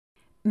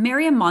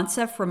Maryam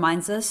Monsef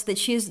reminds us that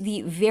she is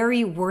the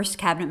very worst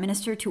cabinet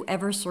minister to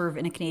ever serve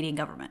in a Canadian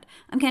government.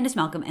 I'm Candice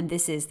Malcolm, and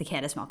this is The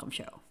Candice Malcolm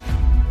Show.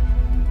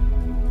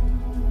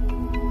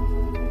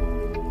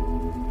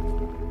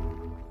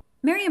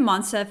 Maryam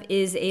Monsef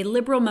is a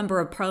Liberal member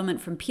of Parliament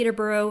from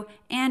Peterborough,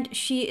 and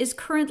she is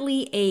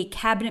currently a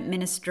cabinet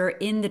minister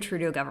in the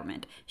Trudeau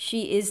government.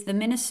 She is the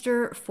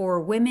Minister for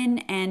Women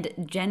and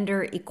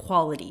Gender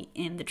Equality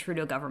in the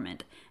Trudeau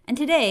government. And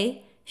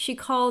today, she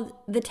called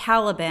the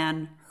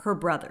Taliban her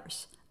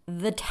brothers.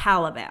 The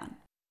Taliban.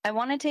 I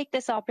want to take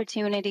this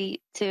opportunity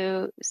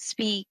to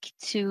speak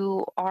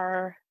to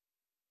our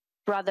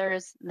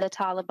brothers, the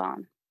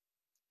Taliban.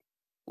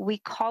 We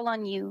call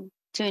on you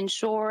to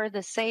ensure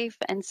the safe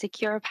and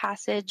secure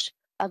passage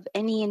of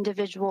any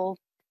individual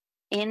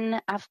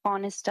in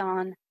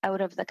Afghanistan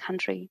out of the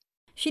country.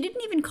 She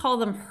didn't even call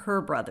them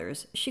her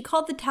brothers. She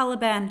called the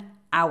Taliban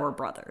our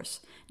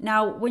brothers.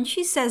 Now, when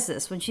she says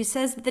this, when she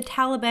says that the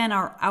Taliban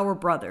are our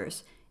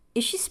brothers,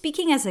 is she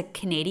speaking as a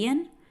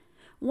Canadian?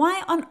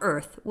 Why on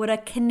earth would a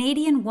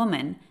Canadian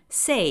woman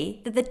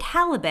say that the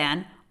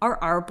Taliban are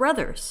our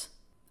brothers?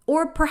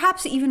 Or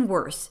perhaps even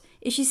worse,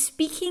 is she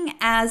speaking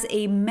as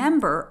a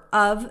member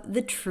of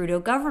the Trudeau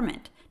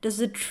government? Does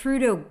the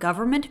Trudeau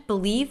government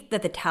believe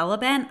that the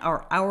Taliban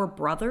are our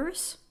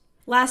brothers?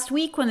 Last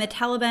week, when the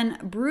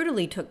Taliban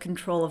brutally took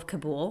control of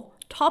Kabul,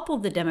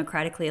 toppled the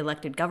democratically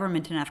elected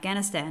government in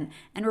Afghanistan,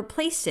 and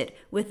replaced it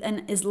with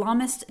an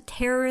Islamist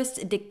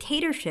terrorist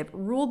dictatorship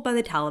ruled by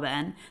the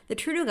Taliban, the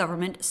Trudeau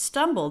government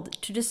stumbled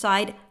to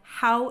decide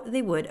how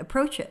they would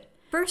approach it.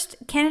 First,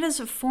 Canada's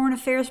Foreign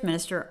Affairs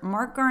Minister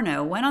Marc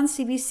Garneau went on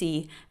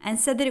CBC and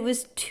said that it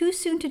was too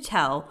soon to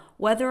tell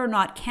whether or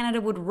not Canada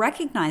would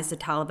recognize the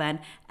Taliban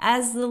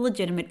as the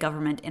legitimate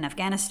government in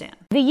Afghanistan.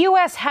 The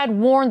U.S. had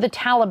warned the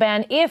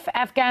Taliban if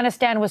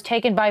Afghanistan was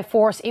taken by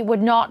force, it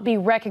would not be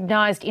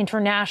recognized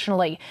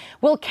internationally.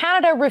 Will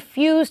Canada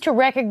refuse to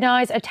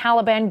recognize a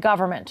Taliban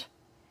government?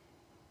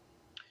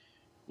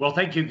 Well,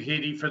 thank you,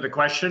 Katie, for the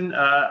question.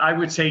 I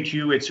would say to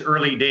you, it's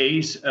early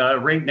days.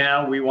 Right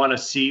now, we want to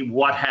see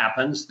what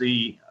happens.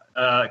 The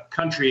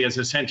country has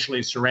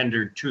essentially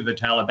surrendered to the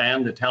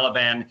Taliban. The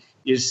Taliban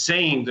is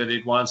saying that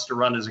it wants to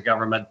run as a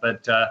government,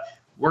 but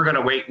we're going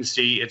to wait and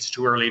see. It's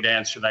too early to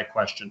answer that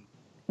question.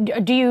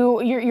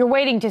 You're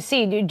waiting to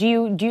see.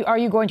 Are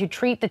you going to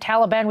treat the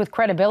Taliban with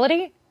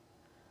credibility?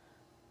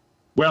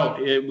 Well,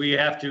 we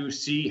have to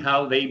see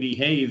how they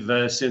behave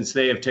since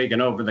they have taken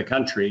over the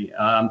country.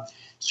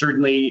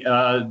 Certainly,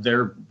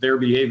 their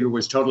behavior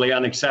was totally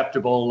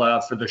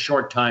unacceptable for the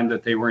short time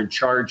that they were in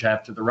charge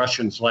after the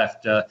Russians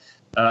left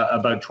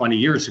about 20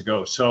 years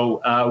ago.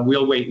 So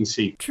we'll wait and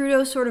see.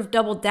 Trudeau sort of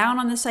doubled down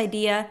on this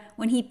idea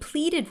when he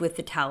pleaded with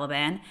the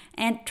Taliban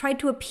and tried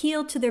to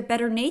appeal to their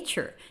better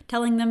nature,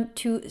 telling them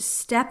to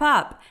step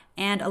up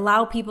and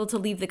allow people to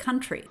leave the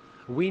country.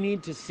 We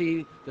need to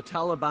see the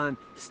Taliban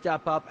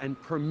step up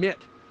and permit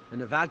an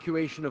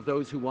evacuation of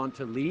those who want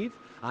to leave,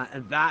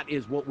 and that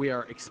is what we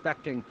are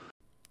expecting.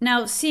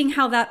 Now, seeing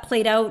how that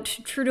played out,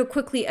 Trudeau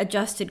quickly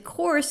adjusted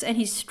course, and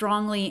he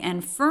strongly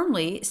and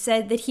firmly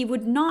said that he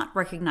would not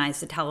recognize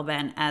the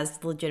Taliban as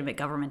the legitimate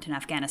government in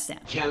Afghanistan.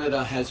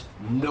 Canada has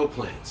no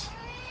plans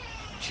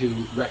to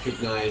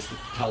recognize the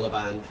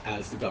Taliban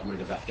as the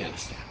government of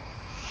Afghanistan.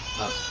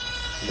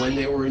 When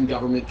they were in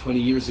government 20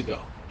 years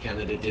ago,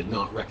 Canada did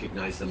not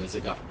recognize them as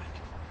a government.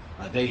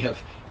 They have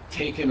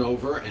taken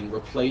over and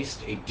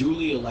replaced a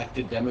duly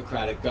elected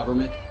democratic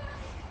government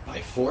by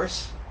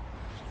force.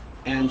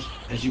 And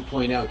as you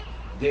point out,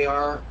 they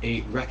are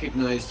a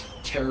recognized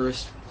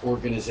terrorist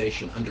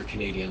organization under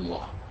Canadian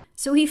law.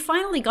 So he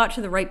finally got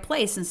to the right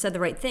place and said the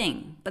right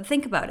thing. But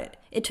think about it.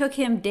 It took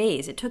him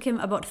days. It took him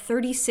about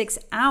 36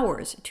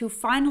 hours to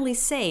finally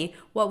say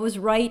what was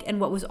right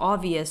and what was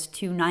obvious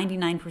to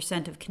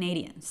 99% of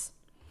Canadians.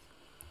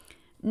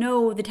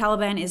 No, the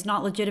Taliban is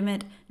not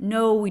legitimate.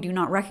 No, we do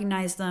not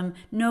recognize them.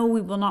 No,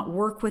 we will not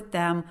work with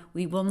them.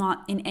 We will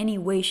not in any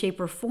way, shape,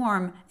 or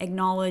form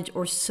acknowledge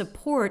or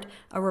support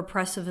a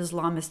repressive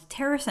Islamist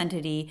terrorist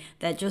entity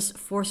that just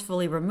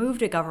forcefully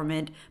removed a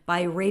government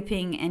by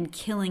raping and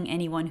killing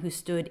anyone who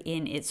stood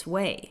in its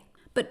way.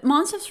 But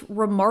Monsef's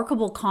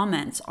remarkable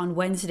comments on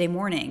Wednesday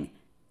morning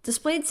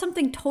displayed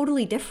something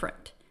totally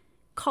different.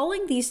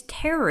 Calling these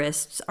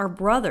terrorists our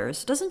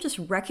brothers doesn't just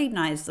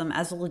recognize them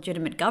as a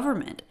legitimate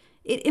government.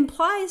 It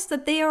implies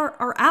that they are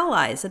our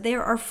allies, that they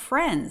are our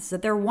friends,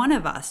 that they're one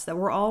of us, that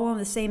we're all on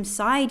the same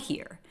side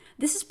here.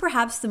 This is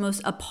perhaps the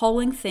most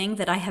appalling thing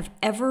that I have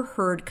ever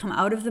heard come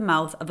out of the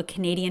mouth of a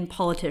Canadian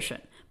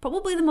politician.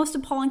 Probably the most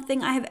appalling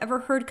thing I have ever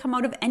heard come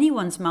out of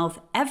anyone's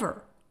mouth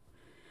ever.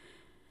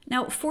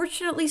 Now,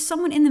 fortunately,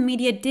 someone in the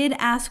media did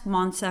ask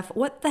Monsef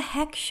what the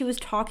heck she was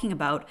talking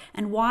about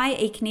and why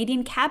a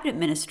Canadian cabinet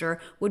minister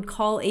would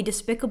call a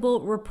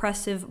despicable,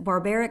 repressive,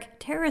 barbaric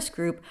terrorist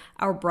group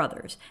our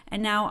brothers.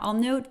 And now I'll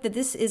note that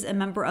this is a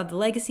member of the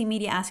legacy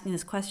media asking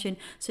this question,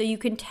 so you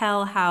can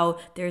tell how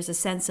there's a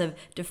sense of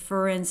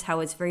deference,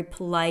 how it's very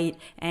polite,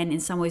 and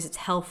in some ways it's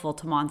helpful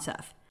to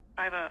Monsef.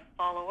 I have a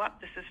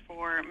follow-up. This is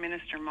for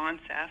Minister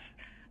Monsef.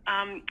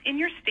 In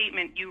your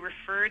statement, you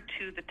referred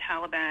to the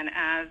Taliban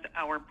as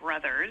our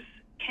brothers.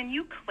 Can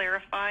you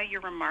clarify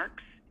your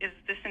remarks? Is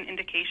this an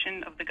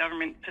indication of the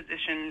government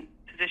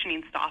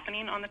positioning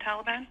softening on the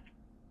Taliban?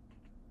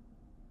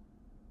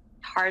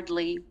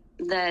 Hardly.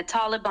 The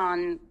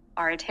Taliban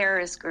are a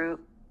terrorist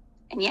group,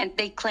 and yet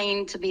they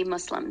claim to be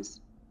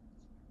Muslims.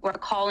 We're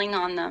calling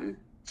on them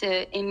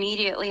to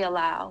immediately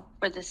allow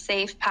for the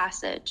safe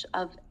passage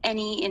of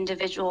any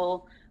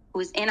individual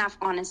who's in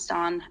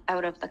Afghanistan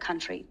out of the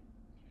country.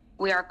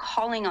 We are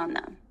calling on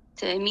them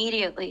to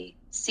immediately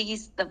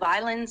cease the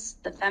violence,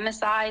 the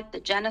femicide, the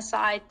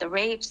genocide, the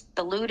rapes,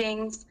 the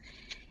lootings,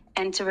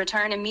 and to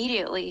return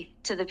immediately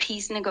to the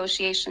peace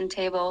negotiation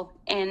table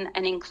in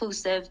an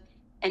inclusive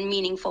and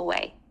meaningful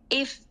way.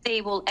 If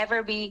they will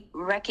ever be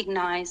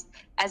recognized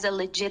as a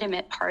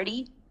legitimate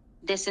party,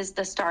 this is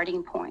the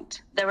starting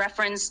point. The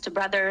reference to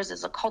brothers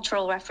is a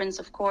cultural reference,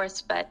 of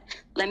course, but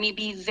let me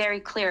be very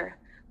clear.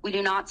 We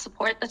do not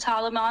support the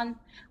Taliban.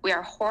 We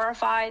are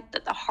horrified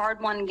that the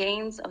hard-won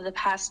gains of the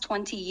past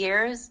 20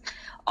 years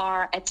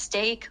are at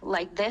stake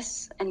like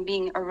this and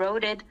being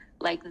eroded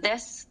like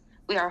this.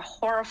 We are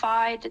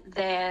horrified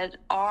that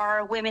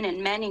our women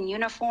and men in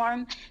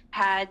uniform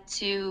had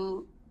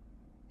to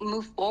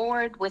move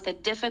forward with a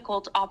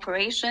difficult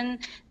operation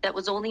that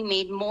was only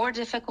made more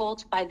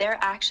difficult by their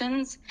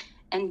actions,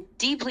 and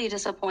deeply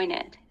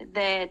disappointed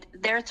that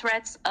their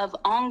threats of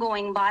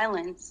ongoing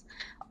violence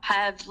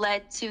have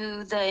led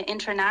to the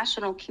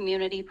international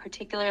community,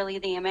 particularly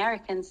the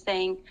Americans,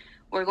 saying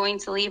we're going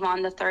to leave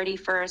on the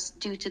 31st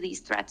due to these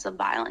threats of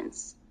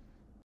violence.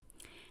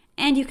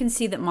 And you can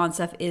see that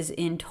Monsef is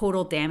in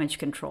total damage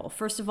control.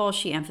 First of all,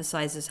 she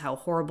emphasizes how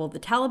horrible the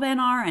Taliban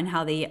are and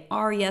how they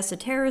are, yes, a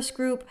terrorist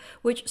group,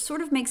 which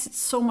sort of makes it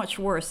so much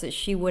worse that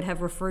she would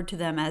have referred to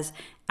them as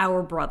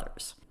our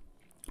brothers.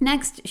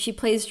 Next, she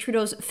plays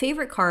Trudeau's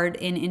favorite card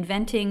in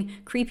inventing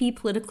creepy,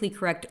 politically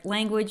correct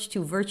language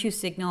to virtue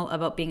signal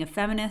about being a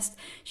feminist.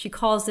 She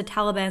calls the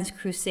Taliban's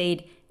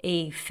crusade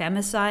a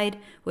femicide,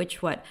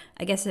 which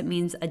I guess it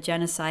means a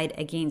genocide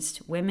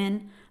against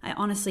women. I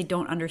honestly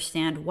don't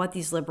understand what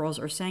these liberals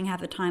are saying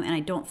half the time, and I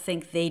don't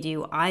think they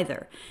do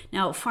either.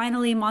 Now,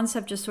 finally,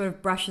 Monsef just sort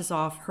of brushes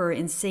off her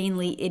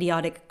insanely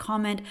idiotic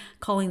comment,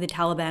 calling the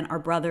Taliban our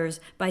brothers,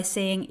 by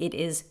saying it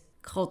is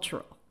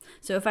cultural.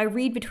 So if I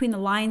read between the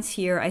lines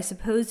here, I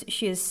suppose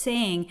she is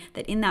saying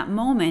that in that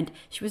moment,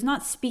 she was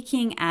not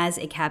speaking as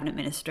a cabinet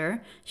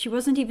minister. She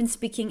wasn't even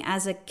speaking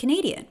as a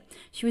Canadian.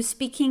 She was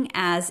speaking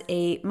as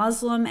a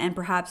Muslim and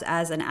perhaps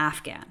as an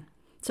Afghan.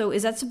 So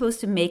is that supposed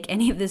to make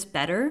any of this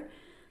better?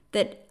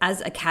 That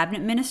as a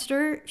cabinet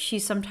minister, she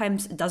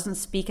sometimes doesn't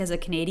speak as a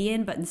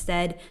Canadian, but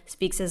instead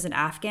speaks as an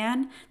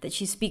Afghan, that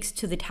she speaks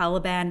to the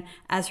Taliban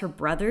as her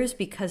brothers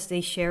because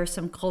they share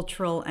some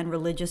cultural and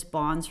religious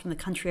bonds from the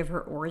country of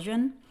her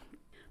origin.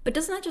 But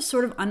doesn't that just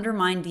sort of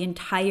undermine the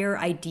entire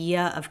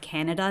idea of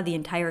Canada, the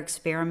entire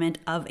experiment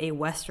of a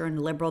Western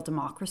liberal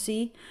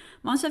democracy?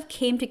 Monsef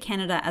came to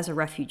Canada as a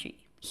refugee.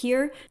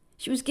 Here,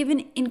 she was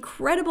given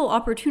incredible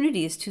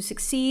opportunities to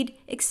succeed,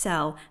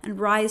 excel, and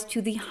rise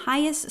to the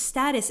highest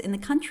status in the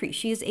country.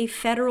 She is a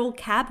federal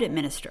cabinet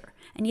minister.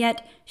 And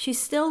yet, she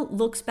still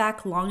looks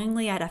back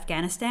longingly at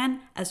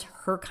Afghanistan as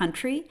her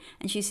country,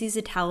 and she sees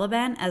the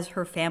Taliban as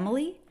her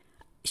family.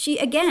 She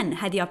again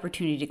had the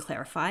opportunity to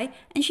clarify,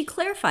 and she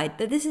clarified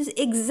that this is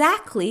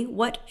exactly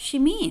what she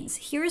means.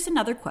 Here is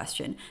another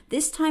question,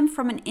 this time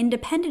from an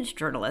independent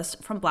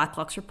journalist from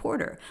Blacklock's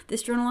Reporter.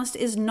 This journalist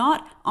is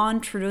not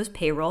on Trudeau's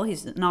payroll,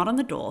 he's not on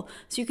the dole,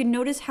 so you can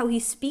notice how he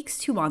speaks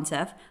to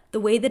Monsef the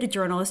way that a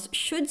journalist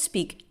should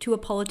speak to a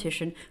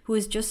politician who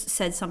has just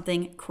said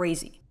something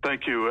crazy.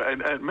 Thank you.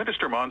 And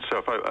Minister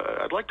Monsef,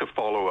 I'd like to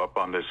follow up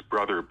on this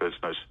brother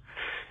business.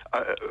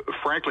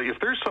 Frankly, if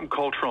there's some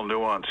cultural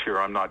nuance here,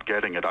 I'm not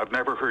getting it. I've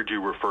never heard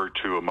you refer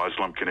to a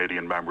Muslim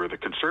Canadian member of the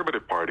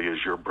Conservative Party as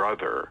your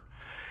brother.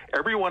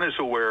 Everyone is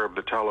aware of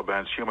the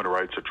Taliban's human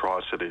rights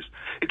atrocities.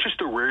 It's just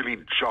a really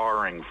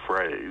jarring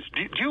phrase.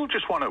 Do you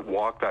just want to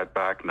walk that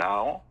back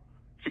now?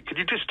 Could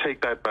you just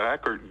take that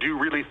back? Or do you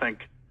really think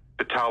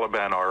the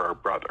Taliban are our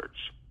brothers?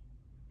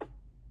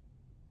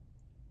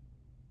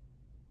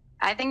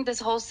 I think this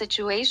whole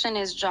situation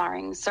is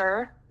jarring,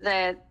 sir,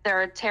 that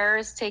there are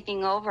terrorists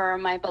taking over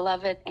my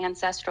beloved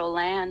ancestral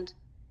land.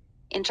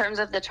 In terms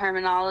of the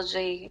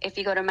terminology, if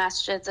you go to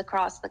masjids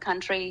across the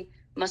country,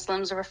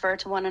 Muslims refer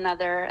to one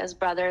another as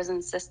brothers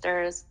and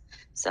sisters.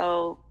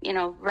 So,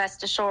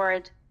 rest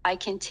assured, I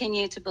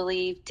continue to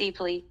believe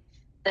deeply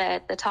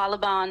that the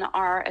Taliban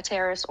are a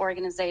terrorist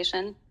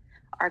organization.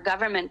 Our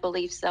government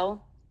believes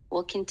so.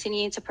 We'll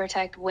continue to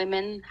protect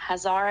women,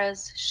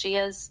 Hazaras,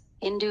 Shias,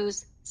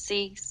 Hindus,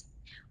 Sikhs.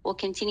 We'll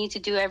continue to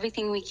do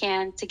everything we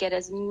can to get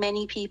as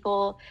many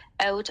people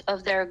out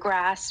of their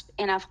grasp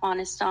in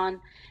Afghanistan.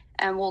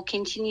 And we'll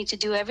continue to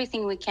do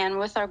everything we can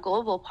with our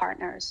global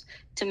partners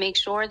to make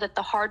sure that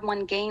the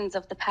hard-won gains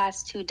of the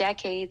past 2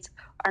 decades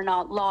are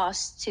not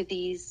lost to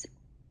these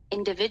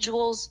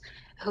individuals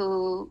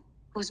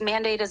whose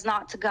mandate is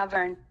not to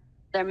govern.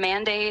 Their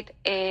mandate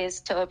is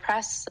to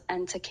oppress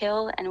and to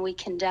kill, and we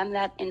condemn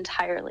that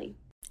entirely.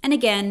 And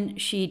again,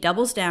 she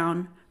doubles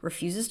down,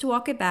 refuses to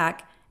walk it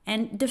back,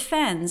 and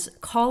defends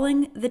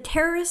calling the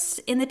terrorists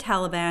in the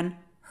Taliban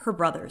her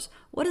brothers.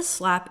 What a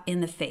slap in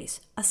the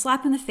face. A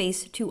slap in the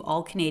face to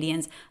all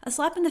Canadians. A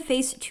slap in the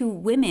face to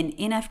women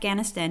in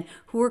Afghanistan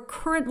who are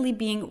currently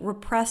being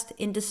repressed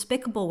in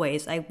despicable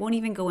ways. I won't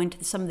even go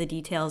into some of the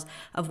details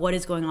of what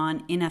is going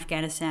on in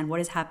Afghanistan, what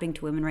is happening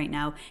to women right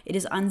now. It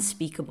is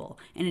unspeakable.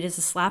 And it is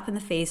a slap in the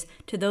face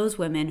to those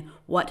women,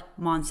 what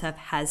Monsef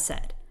has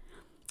said.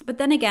 But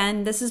then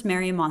again, this is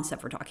Maryam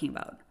Monsef we're talking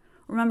about.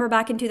 Remember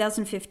back in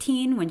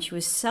 2015 when she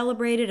was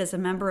celebrated as a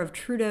member of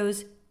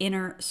Trudeau's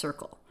inner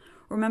circle.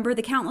 Remember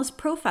the countless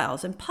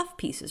profiles and puff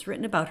pieces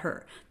written about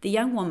her, the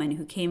young woman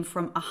who came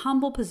from a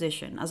humble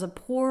position as a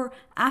poor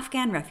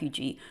Afghan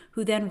refugee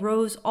who then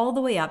rose all the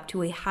way up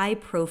to a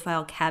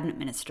high-profile cabinet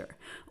minister.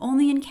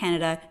 Only in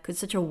Canada could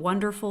such a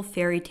wonderful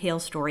fairy tale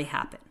story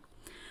happen.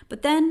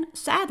 But then,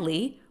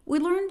 sadly, we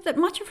learned that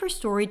much of her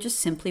story just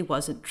simply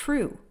wasn't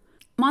true.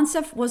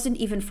 Monsef wasn't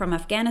even from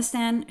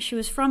Afghanistan. She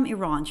was from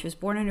Iran. She was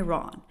born in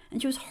Iran.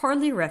 And she was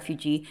hardly a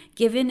refugee,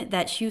 given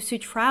that she used to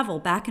travel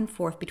back and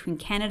forth between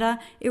Canada,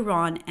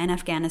 Iran, and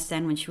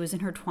Afghanistan when she was in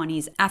her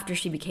 20s after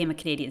she became a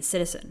Canadian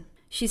citizen.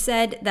 She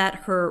said that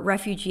her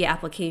refugee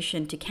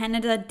application to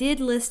Canada did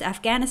list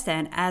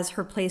Afghanistan as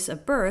her place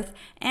of birth,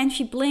 and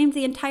she blamed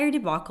the entire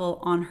debacle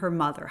on her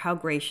mother. How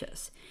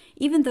gracious.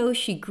 Even though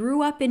she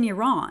grew up in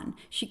Iran,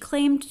 she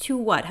claimed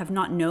to have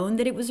not known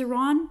that it was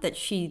Iran, that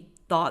she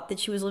thought that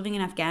she was living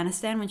in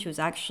Afghanistan when she was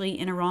actually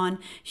in Iran.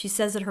 She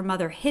says that her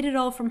mother hid it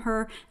all from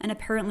her, and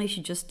apparently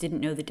she just didn't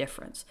know the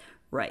difference.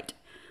 Right.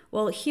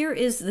 Well, here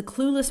is the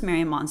clueless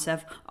Maryam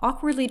Monsef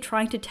awkwardly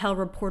trying to tell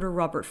reporter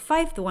Robert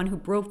Fife, the one who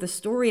broke the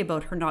story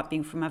about her not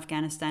being from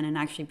Afghanistan and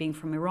actually being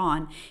from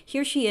Iran.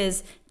 Here she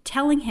is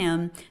telling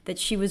him that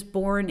she was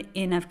born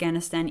in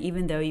Afghanistan,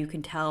 even though you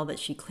can tell that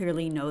she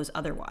clearly knows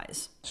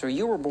otherwise. So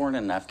you were born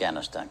in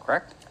Afghanistan,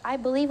 correct? I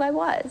believe I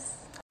was.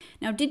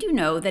 Now, did you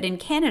know that in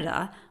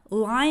Canada,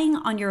 lying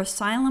on your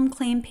asylum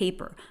claim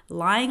paper,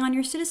 lying on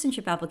your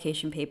citizenship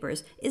application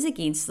papers is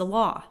against the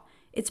law?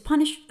 It's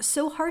punished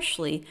so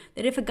harshly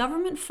that if a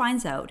government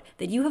finds out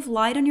that you have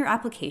lied on your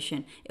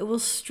application, it will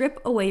strip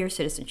away your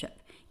citizenship.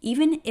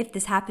 Even if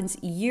this happens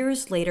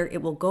years later,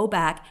 it will go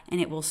back and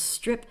it will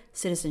strip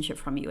citizenship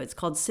from you. It's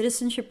called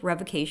citizenship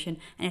revocation,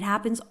 and it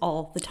happens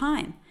all the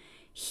time.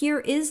 Here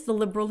is the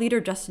Liberal leader,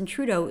 Justin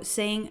Trudeau,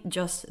 saying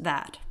just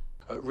that.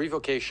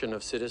 Revocation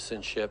of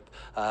citizenship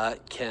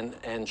can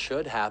and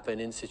should happen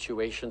in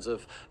situations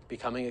of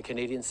becoming a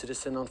Canadian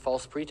citizen on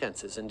false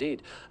pretenses.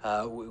 Indeed,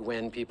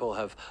 when people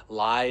have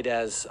lied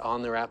as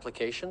on their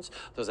applications,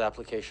 those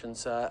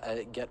applications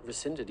get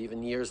rescinded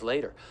even years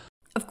later.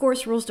 Of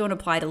course, rules don't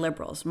apply to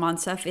Liberals.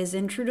 Monsef is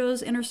in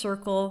Trudeau's inner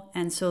circle,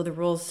 and so the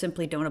rules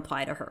simply don't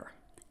apply to her.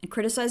 And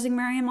criticizing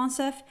Maryam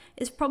Monsef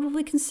is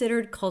probably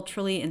considered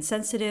culturally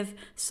insensitive.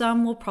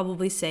 Some will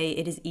probably say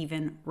it is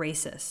even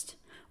racist.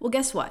 Well,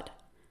 guess what?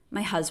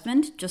 My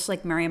husband, just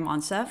like Maryam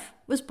Monsef,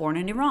 was born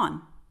in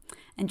Iran.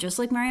 And just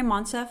like Maryam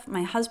Monsef,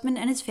 my husband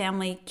and his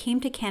family came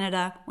to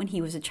Canada when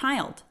he was a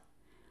child.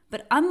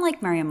 But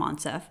unlike Maryam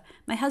Monsef,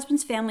 my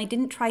husband's family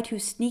didn't try to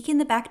sneak in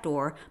the back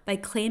door by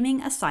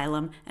claiming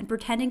asylum and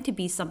pretending to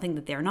be something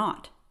that they're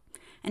not.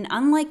 And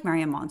unlike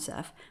Maryam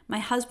Monsef, my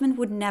husband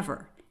would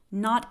never,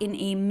 not in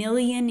a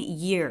million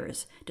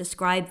years,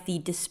 describe the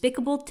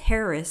despicable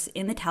terrorists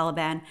in the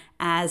Taliban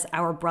as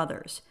our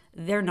brothers.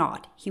 They're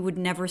not. He would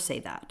never say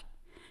that.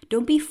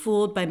 Don't be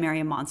fooled by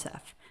Maryam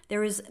Monsef.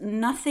 There is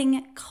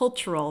nothing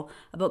cultural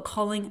about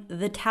calling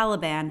the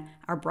Taliban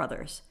our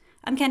brothers.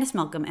 I'm Candice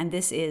Malcolm, and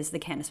this is The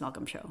Candice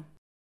Malcolm Show.